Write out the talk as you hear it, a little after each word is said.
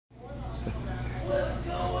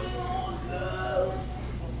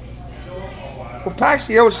Well,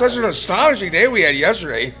 Paxi, it was such an astonishing day we had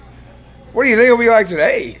yesterday. What do you think it'll be like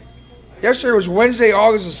today? Yesterday was Wednesday,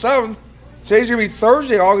 August the 7th. Today's going to be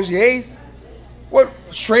Thursday, August the 8th. What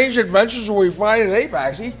strange adventures will we find today,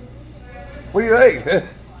 Paxi? What do you think?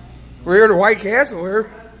 We're here at the White Castle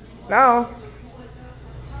here now.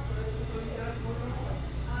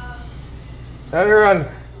 Out here on,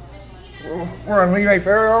 we're on Lehigh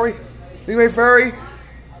Ferry, are we? Lehigh Ferry?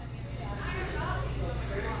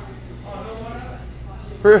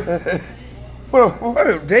 What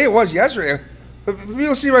a day it was yesterday. But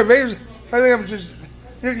you'll see my videos. I think I'm just,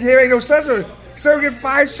 it can't make no sense of it. So I get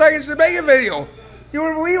 5 seconds to make a video. You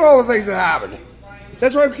wouldn't believe all the things that happen.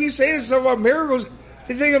 That's why I keep saying stuff about miracles.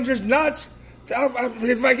 They think I'm just nuts.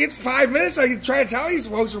 If I get 5 minutes, I can try to tell these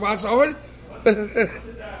folks about something.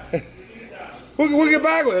 We'll get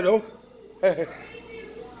back with it, though.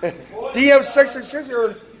 dm666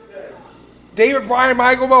 here. David Brian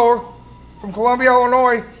Michael Mower from Columbia,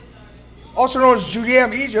 Illinois. Also known as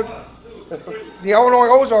Judea, Egypt. The Illinois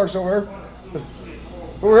Ozarks over here.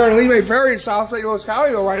 We're here in Lehigh Ferry in South St. Louis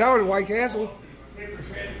County, though, right now in White Castle.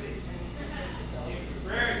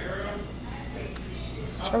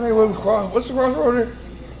 What's the crossroad here?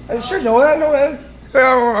 I should know that,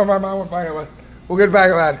 my mom went by it. We'll get back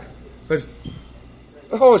to that. But,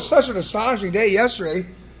 oh, it's such an astonishing day yesterday.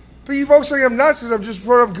 But you folks think I'm nuts because I'm just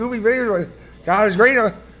putting up goofy videos. God is great.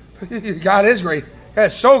 God is great.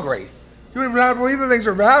 That's so great. You would not believe the things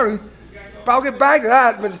that are happening. But I'll get back to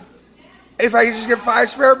that. But if I can just get 5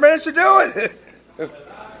 spare minutes to do it.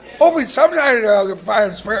 Hopefully sometime I'll get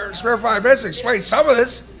 5 spare 5 minutes to explain some of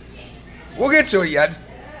this. We'll get to it yet.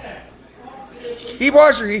 Keep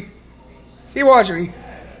watching me. Keep watching me.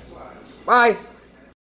 Bye.